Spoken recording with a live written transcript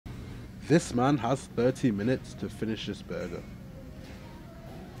This man has 30 minutes to finish this burger.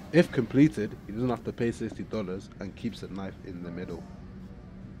 If completed, he doesn't have to pay $60 and keeps a knife in the middle.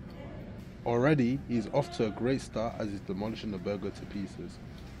 Already, he's off to a great start as he's demolishing the burger to pieces.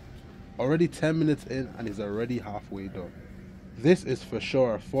 Already 10 minutes in and he's already halfway done. This is for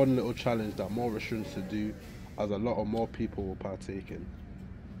sure a fun little challenge that more restaurants should do, as a lot of more people will partake in.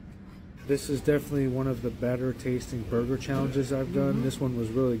 This is definitely one of the better tasting burger challenges I've done. This one was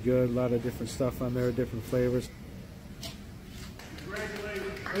really good, a lot of different stuff on there, different flavors.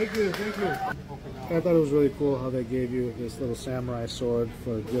 Thank you, thank you. I thought it was really cool how they gave you this little samurai sword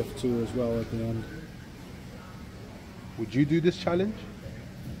for a gift too as well at the end. Would you do this challenge?